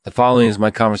The following is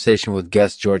my conversation with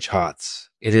guest George Hotz.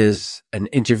 It is an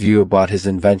interview about his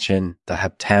invention, the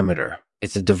Heptameter.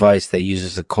 It's a device that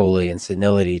uses a coley and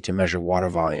senility to measure water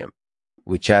volume.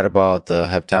 We chat about the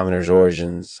Heptameter's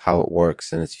origins, how it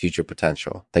works, and its future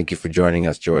potential. Thank you for joining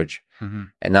us, George.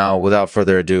 And now, without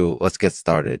further ado, let's get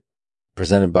started.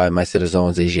 Presented by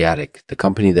Mycetozoans Asiatic, the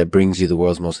company that brings you the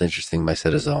world's most interesting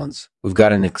mycetozoans. We've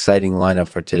got an exciting lineup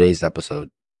for today's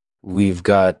episode. We've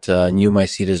got a new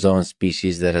mycetozoan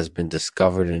species that has been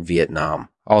discovered in Vietnam.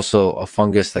 Also, a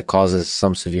fungus that causes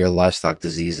some severe livestock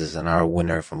diseases and our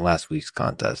winner from last week's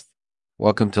contest.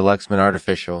 Welcome to Lexman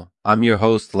Artificial. I'm your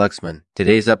host, Lexman.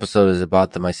 Today's episode is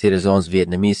about the Mycetozoans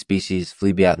Vietnamese species,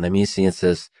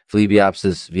 Flebiopnamesiensis,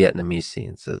 Flebiopsis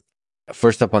vietnamesiensis.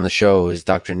 First up on the show is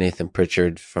Dr. Nathan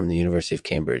Pritchard from the University of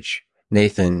Cambridge.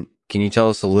 Nathan, can you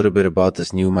tell us a little bit about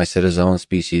this new mycetozoan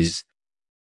species?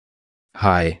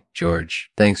 Hi,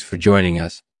 George. Thanks for joining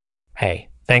us. Hey,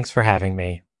 thanks for having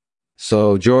me.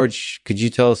 So, George, could you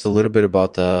tell us a little bit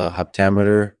about the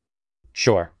Heptameter?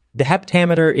 Sure. The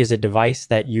Heptameter is a device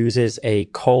that uses a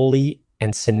coley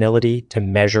and senility to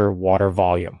measure water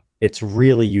volume. It's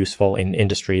really useful in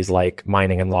industries like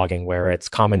mining and logging, where it's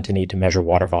common to need to measure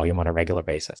water volume on a regular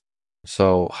basis.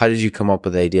 So, how did you come up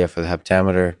with the idea for the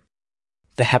Heptameter?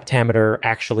 The Heptameter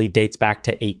actually dates back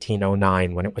to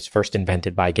 1809 when it was first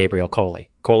invented by Gabriel Coley.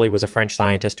 Coley was a French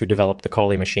scientist who developed the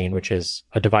coley machine, which is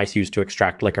a device used to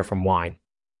extract liquor from wine.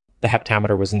 The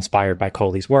Heptameter was inspired by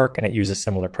Coley's work, and it uses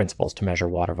similar principles to measure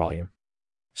water volume.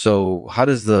 So, how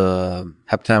does the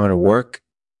Heptameter work?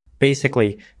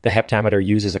 Basically, the Heptameter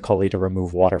uses a coley to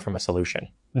remove water from a solution.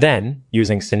 Then,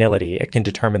 using senility, it can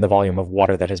determine the volume of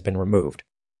water that has been removed.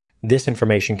 This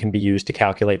information can be used to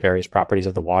calculate various properties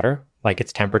of the water, like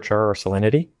its temperature or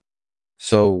salinity.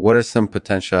 So, what are some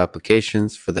potential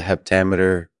applications for the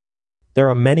Heptameter? There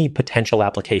are many potential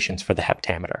applications for the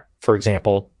Heptameter. For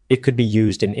example, it could be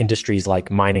used in industries like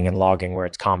mining and logging, where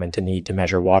it's common to need to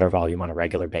measure water volume on a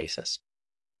regular basis.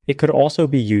 It could also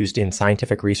be used in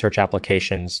scientific research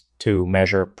applications to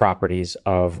measure properties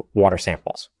of water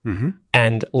samples.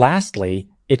 And lastly,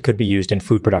 it could be used in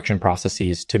food production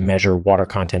processes to measure water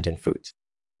content in foods.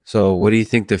 So, what do you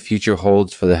think the future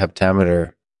holds for the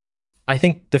Heptameter? I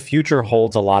think the future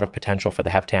holds a lot of potential for the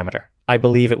Heptameter. I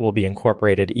believe it will be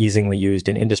incorporated, easily used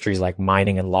in industries like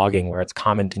mining and logging, where it's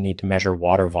common to need to measure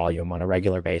water volume on a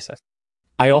regular basis.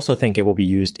 I also think it will be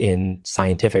used in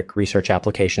scientific research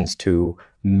applications to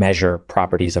measure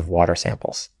properties of water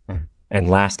samples. And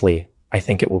lastly, I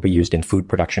think it will be used in food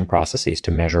production processes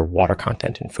to measure water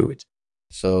content in foods.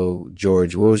 So,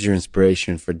 George, what was your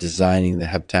inspiration for designing the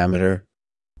Heptameter?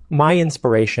 My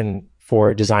inspiration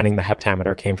for designing the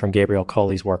Heptameter came from Gabriel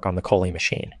Coley's work on the coley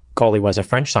machine. Coley was a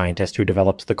French scientist who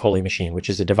developed the coley machine, which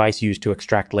is a device used to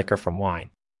extract liquor from wine.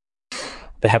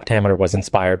 The Heptameter was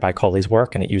inspired by Coley's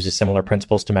work, and it uses similar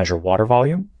principles to measure water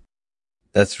volume.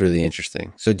 That's really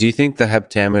interesting. So, do you think the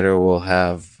Heptameter will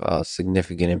have a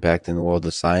significant impact in the world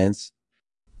of science?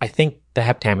 I think the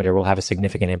Heptameter will have a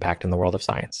significant impact in the world of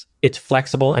science. It's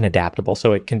flexible and adaptable,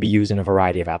 so it can be used in a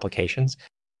variety of applications.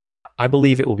 I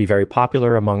believe it will be very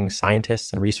popular among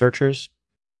scientists and researchers.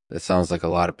 That sounds like a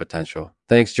lot of potential.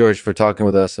 Thanks, George, for talking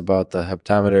with us about the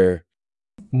Heptameter.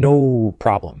 No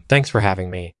problem. Thanks for having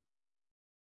me.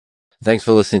 Thanks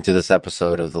for listening to this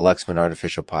episode of the Lexman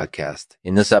Artificial Podcast.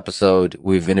 In this episode,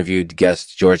 we've interviewed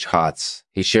guest George Hotz.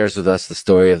 He shares with us the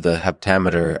story of the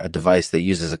Heptameter, a device that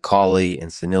uses a coley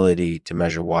and senility to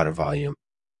measure water volume.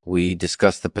 We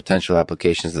discussed the potential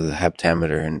applications of the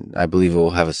Heptameter, and I believe it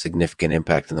will have a significant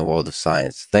impact in the world of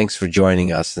science. Thanks for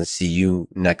joining us, and see you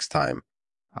next time.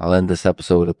 I'll end this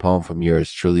episode with a poem from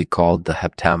yours truly called The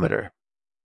Heptameter.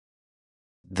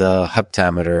 The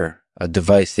Heptameter, a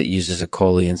device that uses a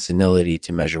coley and senility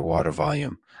to measure water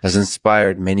volume, has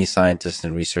inspired many scientists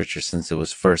and researchers since it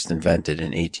was first invented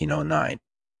in 1809.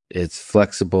 Its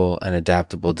flexible and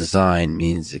adaptable design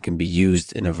means it can be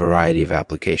used in a variety of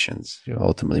applications,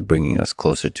 ultimately bringing us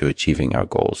closer to achieving our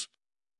goals.